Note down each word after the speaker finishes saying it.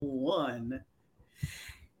one.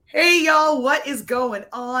 Hey y'all, what is going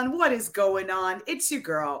on? What is going on? It's your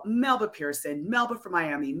girl, Melba Pearson, Melba for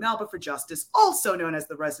Miami, Melba for Justice, also known as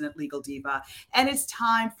the resident legal diva. And it's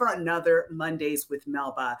time for another Mondays with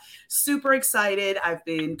Melba. Super excited. I've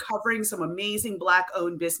been covering some amazing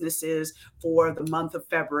Black-owned businesses for the month of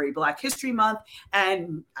February, Black History Month.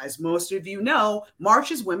 And as most of you know,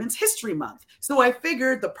 March is Women's History Month. So I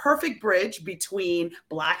figured the perfect bridge between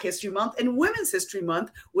Black History Month and Women's History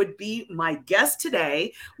Month would be my guest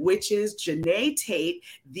today, which is Janey Tate,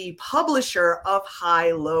 the publisher of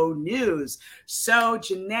HyLo News. So,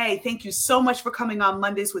 Janey, thank you so much for coming on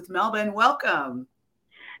Mondays with Melba, and welcome.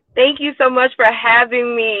 Thank you so much for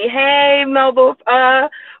having me. Hey, Melba,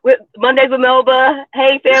 with Mondays with Melba.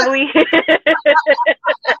 Hey, family.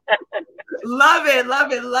 Love it,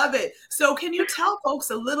 love it, love it. So can you tell folks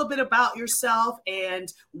a little bit about yourself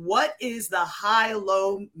and what is the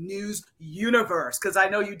HyLo News universe? Because I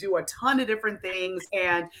know you do a ton of different things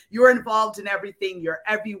and you're involved in everything. You're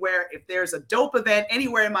everywhere. If there's a dope event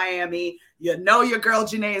anywhere in Miami, you know your girl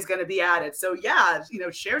Janey is going to be at it. So yeah,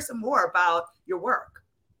 share some more about your work.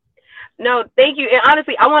 No, thank you. And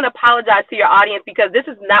honestly, I want to apologize to your audience because this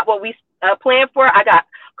is not what we planned for. I got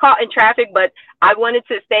caught in traffic, but I wanted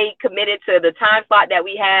to stay committed to the time slot that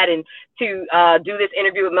we had and to do this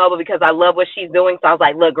interview with Melba because I love what she's doing. So I was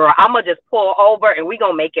like, look, girl, I'm going to just pull over and we're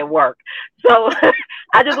going to make it work. So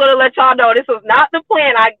I just want to let y'all know this was not the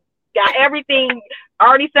plan. I got everything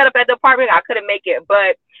already set up at the apartment. I couldn't make it.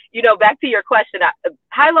 But, back to your question,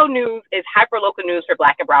 HyLo News is hyper-local news for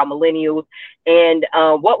Black and Brown millennials. And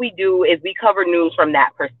what we do is we cover news from that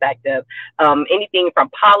perspective. Anything from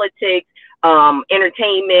politics,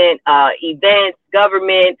 entertainment, events,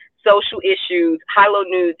 government, social issues. HyLo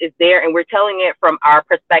News is there, and we're telling it from our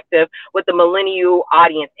perspective with the millennial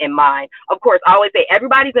audience in mind. Of course, I always say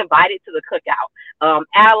everybody's invited to the cookout.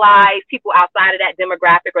 Allies, people outside of that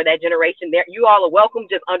demographic or that generation, there, you all are welcome.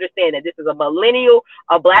 Just understand that this is a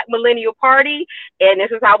Black millennial party, and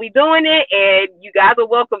this is how we doing it. And you guys are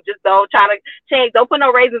welcome. Just don't try to change. Don't put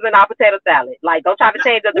no raisins in our potato salad. Like, don't try to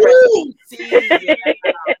change up the recipe.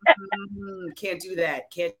 Can't do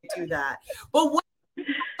that. Can't do that. But what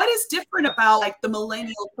is different about the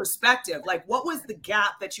millennial perspective? What was the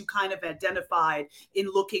gap that you kind of identified in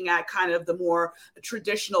looking at kind of the more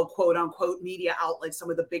traditional quote unquote media outlets, some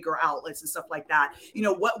of the bigger outlets and stuff like that?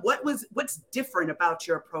 What's different about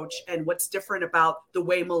your approach and what's different about the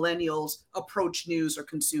way millennials approach news or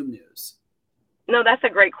consume news? No, that's a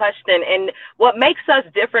great question. And what makes us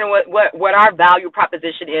different, what our value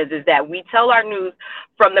proposition is that we tell our news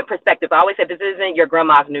from the perspective. I always say this isn't your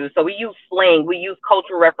grandma's news. So we use slang, we use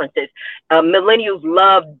cultural references. Millennials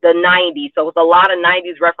love the 90s. So it's a lot of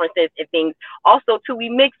 90s references and things. Also, too, we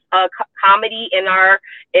mix comedy in our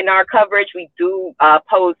coverage. We do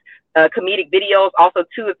post comedic videos. Also,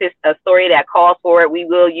 too, if it's a story that calls for it, we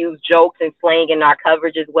will use jokes and slang in our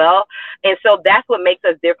coverage as well. And so that's what makes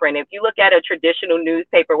us different. If you look at a traditional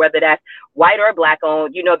newspaper, whether that's white or Black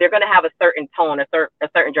owned, they're going to have a certain tone, a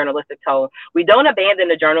certain journalistic tone. We don't abandon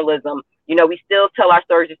the journalism. We still tell our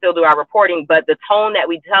stories, we still do our reporting, but the tone that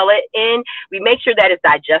we tell it in, we make sure that it's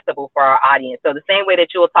digestible for our audience. So the same way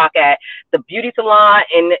that you will talk at the beauty salon,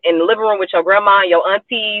 in the living room with your grandma, your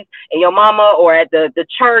aunties, and your mama, or at the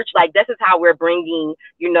church, this is how we're bringing,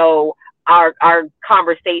 our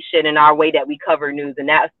conversation and our way that we cover news. And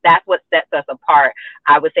that's what sets us apart,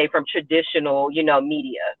 I would say, from traditional,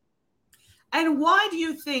 media. And why do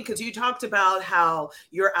you think, because you talked about how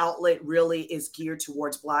your outlet really is geared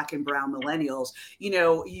towards Black and Brown millennials,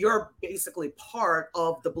 you're basically part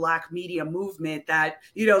of the Black media movement that,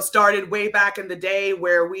 started way back in the day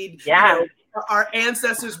where our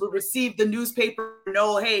ancestors would receive the newspaper,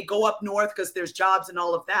 know, hey, go up north because there's jobs and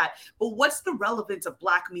all of that. But what's the relevance of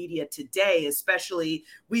Black media today? Especially,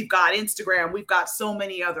 we've got Instagram, we've got so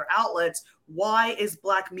many other outlets. Why is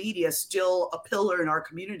Black media still a pillar in our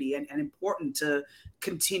community and important to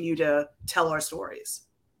continue to tell our stories?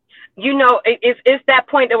 It's that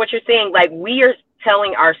point that what you're saying, we are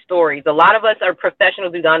telling our stories. A lot of us are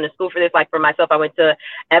professionals who've gone to school for this. Like for myself, I went to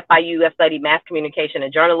FIU, I studied mass communication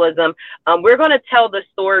and journalism. We're going to tell the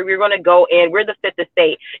story. We're going to go in. We're the fifth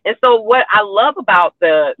estate. And so what I love about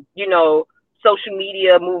the, social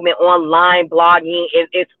media movement, online blogging,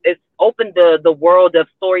 it's opened the world of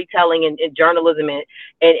storytelling and journalism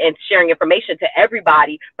and sharing information to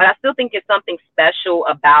everybody. But I still think it's something special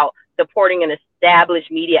about supporting an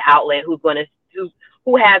established media outlet who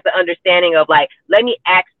has the understanding of let me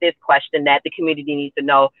ask this question that the community needs to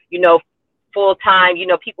know. full time, you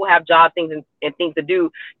know, people have job things and things to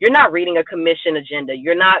do. You're not reading a commission agenda.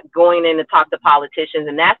 You're not going in to talk to politicians.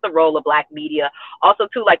 And that's the role of Black media. Also,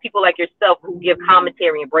 too, like people like yourself who give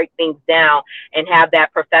commentary and break things down and have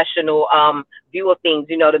that professional view of things.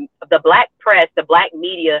 You know, the Black press, the Black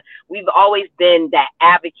media, we've always been that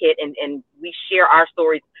advocate, and we share our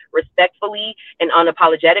stories respectfully and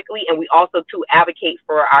unapologetically, and we also too advocate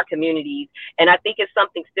for our communities. And I think it's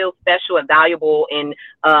something still special and valuable in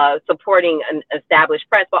supporting an established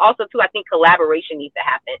press, but also too, I think collaboration needs to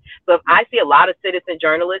happen. So if I see a lot of citizen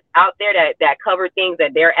journalists out there that cover things,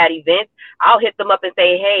 that they're at events, I'll hit them up and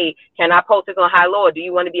say, hey, can I post this on HyLo, or do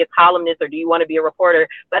you want to be a columnist, or do you want to be a reporter?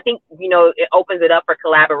 But I think, you know, it opens it up for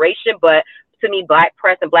collaboration. But to me, Black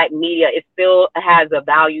press and Black media, it still has a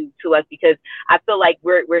value to us, because I feel like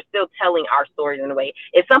we're still telling our stories in a way.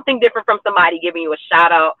 It's something different from somebody giving you a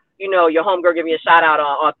shout out, you know, your homegirl giving you a shout out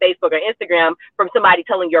on Facebook or Instagram, from somebody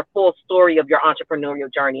telling your full story of your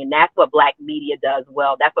entrepreneurial journey. And that's what Black media does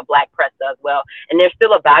well. That's what Black press does well. And there's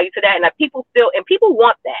still a value to that. And people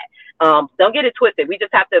want that. Don't get it twisted. We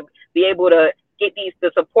just have to be able to get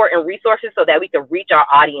the support and resources so that we can reach our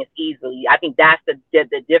audience easily. I think that's the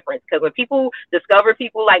difference, because when people discover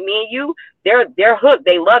people like me and you, they're hooked,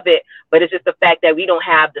 they love it, but it's just the fact that we don't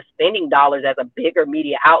have the spending dollars as a bigger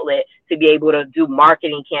media outlet to be able to do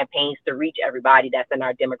marketing campaigns to reach everybody that's in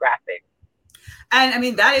our demographic. And I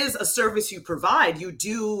mean, that is a service you provide. You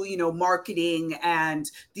do, you know, marketing and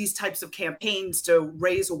these types of campaigns to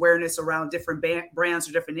raise awareness around different brands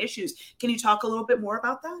or different issues. Can you talk a little bit more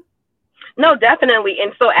about that? No, definitely.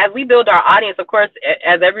 And so as we build our audience, of course,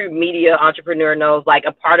 as every media entrepreneur knows, like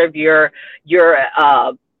a part of your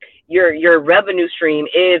revenue stream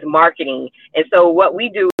is marketing. And so what we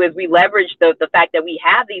do is we leverage the fact that we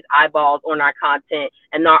have these eyeballs on our content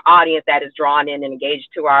and our audience that is drawn in and engaged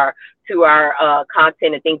to our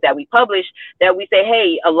content and things that we publish, that we say,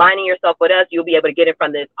 hey, aligning yourself with us, you'll be able to get in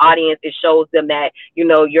front of this audience. It shows them that, you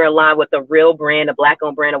know, you're aligned with a real brand, a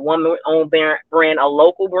Black-owned brand, a woman-owned brand, a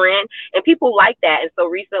local brand, and people like that. And so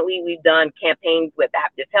recently we've done campaigns with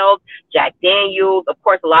Baptist Health, Jack Daniels, of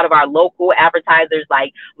course, a lot of our local advertisers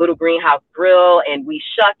like Little Greenhouse Grill and We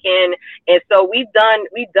Shuckin'. And so we've done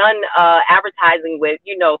advertising with,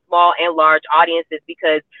 you know, small and large audiences,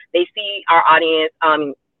 because they see our audience,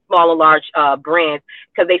 small and large brands,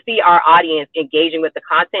 because they see our audience engaging with the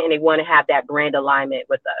content and they want to have that brand alignment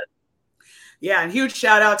with us. Yeah, and huge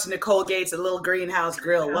shout out to Nicole Gates at Little Greenhouse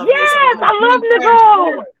Grill. Yes, I love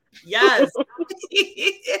Nicole. Yes.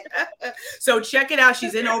 So check it out.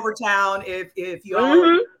 She's in Overtown. If you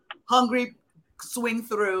are hungry, swing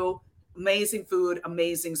through. Amazing food,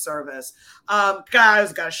 amazing service.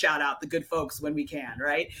 Guys, got to shout out the good folks when we can,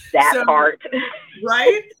 right? That part.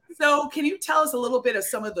 Right? So can you tell us a little bit of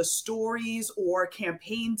some of the stories or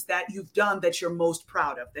campaigns that you've done that you're most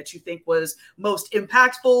proud of, that you think was most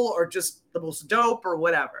impactful or just the most dope or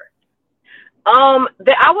whatever?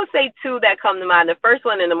 I would say two that come to mind. The first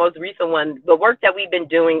one and the most recent one, the work that we've been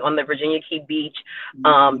doing on the Virginia Key Beach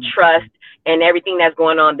Trust and everything that's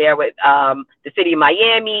going on there with the city of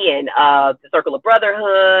Miami and the Circle of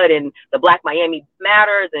Brotherhood and the Black Miami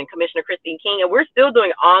Matters and Commissioner Christine King. And we're still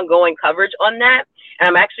doing ongoing coverage on that. And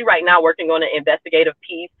I'm actually right now working on an investigative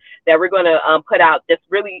piece that we're going to put out that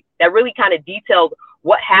really kind of details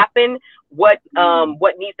what happened, what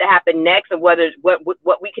needs to happen next, and what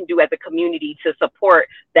we can do as a community to support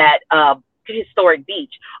that historic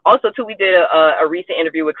beach. Also, too, we did a recent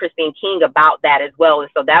interview with Christine King about that as well, and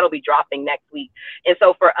so that'll be dropping next week. And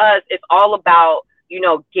so for us, it's all about, you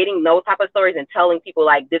know, getting those type of stories and telling people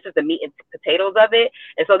like this is the meat and potatoes of it.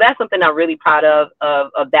 And so that's something I'm really proud of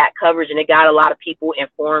that coverage. And it got a lot of people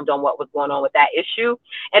informed on what was going on with that issue.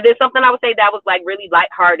 And then something I would say that was like really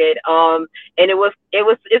lighthearted. And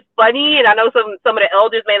it's funny. And I know some of the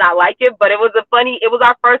elders may not like it, but it was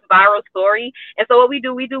our first viral story. And so what we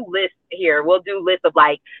do lists here. We'll do lists of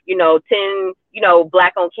like, 10,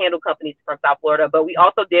 Black-owned candle companies from South Florida. But we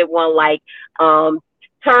also did one like,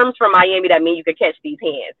 terms from Miami that mean you could catch these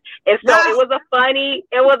hands. And so it was a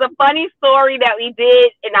funny story that we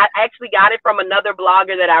did. And I actually got it from another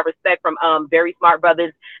blogger that I respect, from Very Smart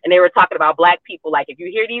Brothers. And they were talking about Black people. Like, if you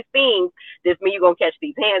hear these things, this means you're going to catch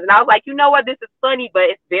these hands. And I was like, you know what? This is funny, but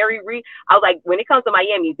it's very I was like, when it comes to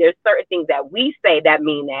Miami, there's certain things that we say that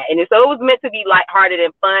mean that. And so it was meant to be lighthearted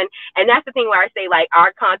and fun. And that's the thing where I say, like,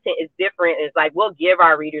 our content is different. It's like, we'll give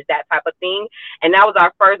our readers that type of thing. And that was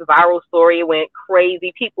our first viral story. It went crazy.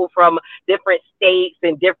 People from different states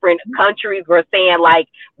and different countries were saying like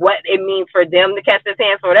what it means for them to catch this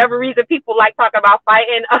hand. For whatever reason, people like talking about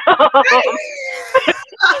fighting.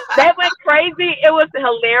 That went crazy. It was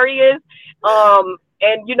hilarious.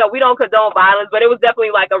 and we don't condone violence, but it was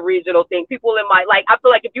definitely like a regional thing. People in my, like, I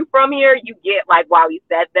feel like if you're from here, you get like why we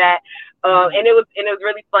said that. And it was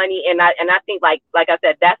really funny. And I think like I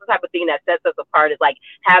said, that's the type of thing that sets us apart, is like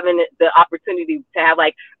having the opportunity to have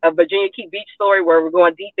like a Virginia Key Beach story where we're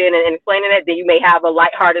going deep in and explaining it. Then you may have a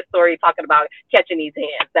lighthearted story talking about catching these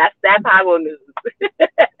hands. That's HyLo news.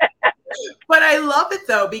 But I love it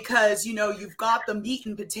though, because, you've got the meat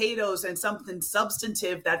and potatoes and something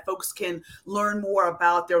substantive that folks can learn more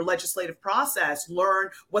about their legislative process, learn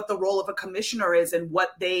what the role of a commissioner is and what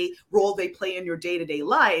role they play in your day-to-day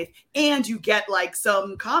life. And you get like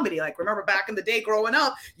some comedy. Like, remember back in the day growing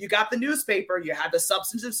up, you got the newspaper, you had the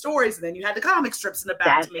substantive stories, and then you had the comic strips in the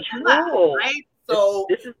back to make you laugh, right? So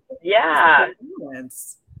this is yeah,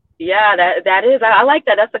 that is. I like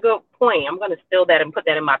that. That's a good point. I'm going to steal that and put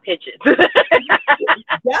that in my pitches.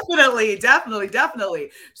 Definitely.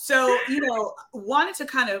 So, wanted to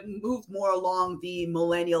kind of move more along the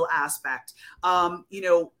millennial aspect. A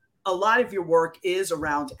lot of your work is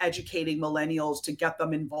around educating millennials to get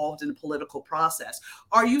them involved in the political process.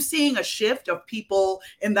 Are you seeing a shift of people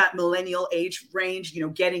in that millennial age range,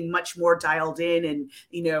 getting much more dialed in and,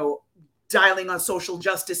 dialing on social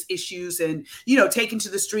justice issues and, taking to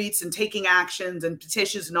the streets and taking actions and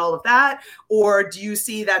petitions and all of that? Or do you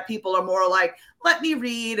see that people are more like, let me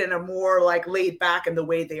read, and are more like laid back in the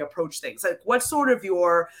way they approach things? Like, what's sort of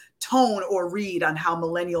your tone or read on how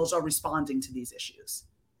millennials are responding to these issues?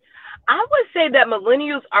 I would say that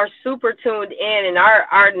millennials are super tuned in, and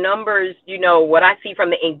our numbers, what I see from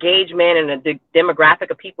the engagement and the demographic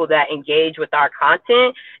of people that engage with our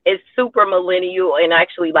content is super millennial, and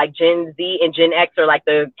actually like Gen Z and Gen X are like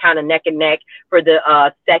the kind of neck and neck for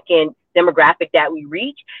the second demographic that we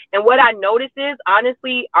reach. And what I notice is,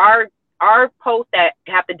 honestly, our posts that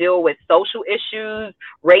have to deal with social issues,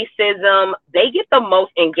 racism, they get the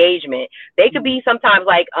most engagement. They could be sometimes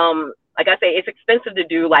like I say, it's expensive to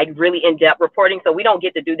do like really in-depth reporting, so we don't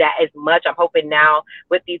get to do that as much. I'm hoping now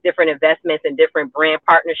with these different investments and different brand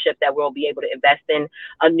partnerships that we'll be able to invest in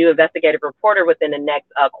a new investigative reporter within the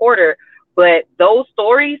next quarter. But those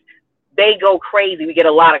stories, they go crazy. We get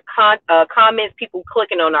a lot of comments, people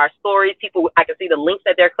clicking on our stories, I can see the links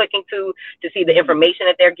that they're clicking to see the information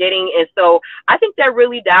that they're getting. And so I think they're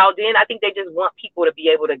really dialed in. I think they just want people to be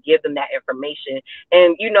able to give them that information.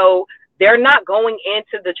 And, they're not going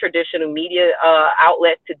into the traditional media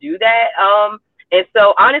outlets to do that. And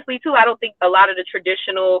so honestly, too, I don't think a lot of the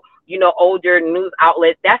traditional, older news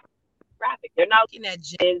outlets, that's graphic. They're not looking at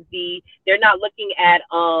Gen Z. They're not looking at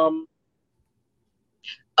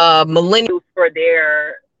millennials for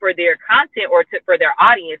their content or for their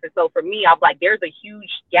audience. And so for me, I'm like, there's a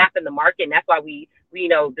huge gap in the market. And that's why we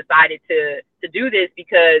decided to do this,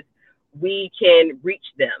 because we can reach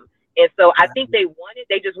them. And so I think they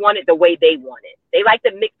just want it the way they want it. They like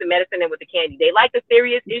to mix the medicine in with the candy. They like the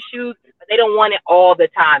serious issues, but they don't want it all the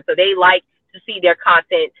time. So they like to see their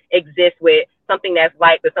content exist with something that's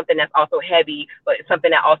light, but something that's also heavy, but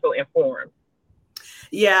something that also informs.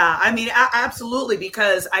 Yeah, I mean, absolutely,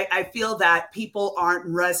 because I feel that people aren't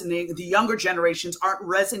resonating, the younger generations aren't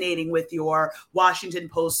resonating with your Washington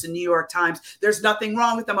Post and New York Times. There's nothing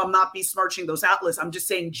wrong with them. I'm not besmirching those outlets. I'm just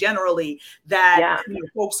saying generally that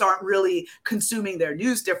folks aren't really consuming their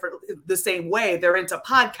news the same way. They're into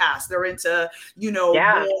podcasts. They're into,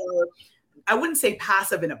 more, I wouldn't say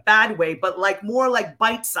passive in a bad way, but like more like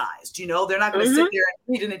bite-sized, they're not going to sit there and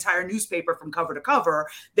read an entire newspaper from cover to cover.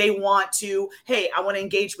 They want to, hey, I want to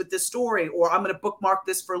engage with this story, or I'm going to bookmark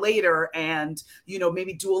this for later and,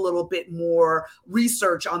 maybe do a little bit more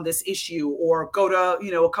research on this issue, or go to,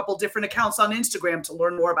 a couple different accounts on Instagram to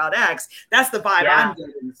learn more about X. That's the vibe I'm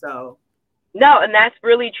getting. So. No, and that's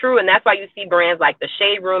really true. And that's why you see brands like the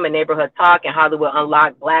Shade Room and Neighborhood Talk and Hollywood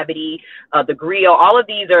Unlocked, Blavity, The Griot. All of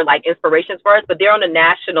these are like inspirations for us, but they're on a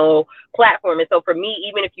national platform. And so for me,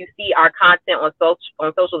 even if you see our content on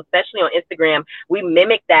social, especially on Instagram, we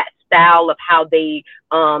mimic that style of how they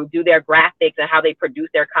do their graphics and how they produce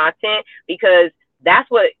their content, because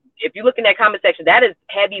that's what, if you look in that comment section, that is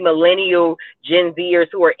heavy millennial Gen Zers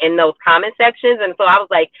who are in those comment sections. And so I was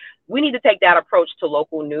like, we need to take that approach to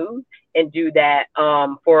local news and do that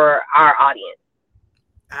for our audience.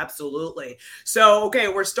 Absolutely. So, okay,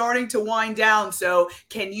 we're starting to wind down. So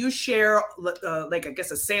can you share a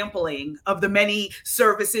sampling of the many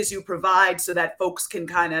services you provide so that folks can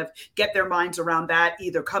kind of get their minds around that,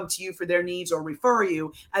 either come to you for their needs or refer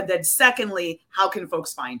you? And then secondly, how can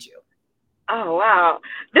folks find you? Oh, wow.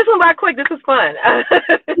 This one by quick. This is fun.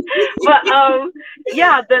 But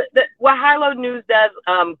what HyLo News does,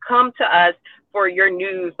 come to us for your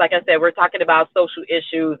news. Like I said, we're talking about social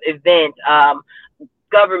issues, events,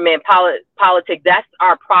 government, politics. That's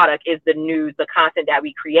our product, is the news, the content that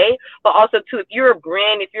we create. But also too, if you're a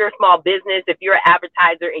brand, if you're a small business, if you're an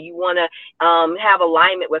advertiser and you want to have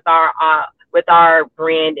alignment with our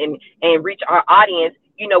brand and reach our audience,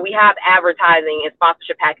 you know, we have advertising and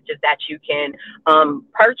sponsorship packages that you can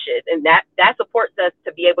purchase, and that supports us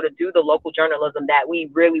to be able to do the local journalism that we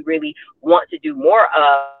really, really want to do more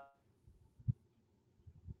of.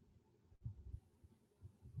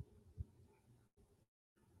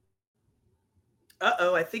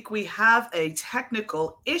 Uh-oh, I think we have a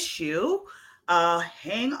technical issue.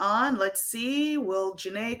 Hang on, let's see. Will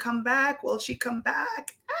Janey come back? Will she come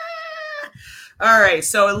back? All right,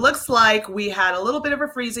 so it looks like we had a little bit of a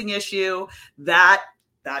freezing issue.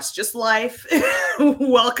 That's just life.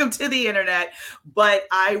 Welcome to the internet. But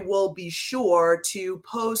I will be sure to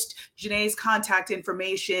post Janey's contact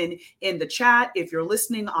information in the chat. If you're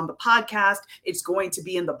listening on the podcast, it's going to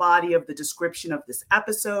be in the body of the description of this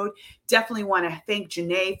episode. Definitely want to thank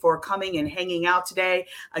Janey for coming and hanging out today.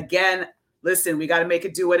 Again, listen, we got to make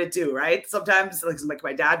it do what it do, right? Sometimes, like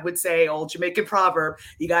my dad would say, old Jamaican proverb,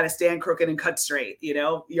 you got to stand crooked and cut straight. You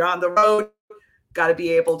know, you're on the road, got to be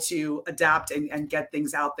able to adapt and get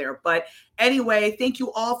things out there. But anyway, thank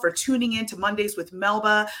you all for tuning in to Mondays with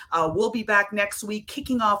Melba. We'll be back next week,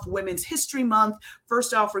 kicking off Women's History Month.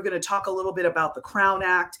 First off, we're going to talk a little bit about the Crown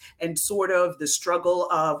Act and sort of the struggle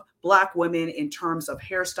of Black women in terms of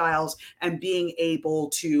hairstyles and being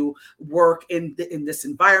able to work in this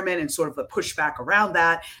environment and sort of the pushback around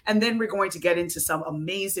that. And then we're going to get into some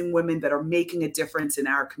amazing women that are making a difference in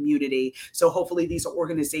our community. So hopefully these are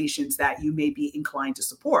organizations that you may be inclined to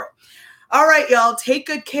support. All right, y'all, take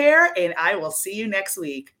good care, and I will see you next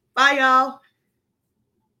week. Bye, y'all.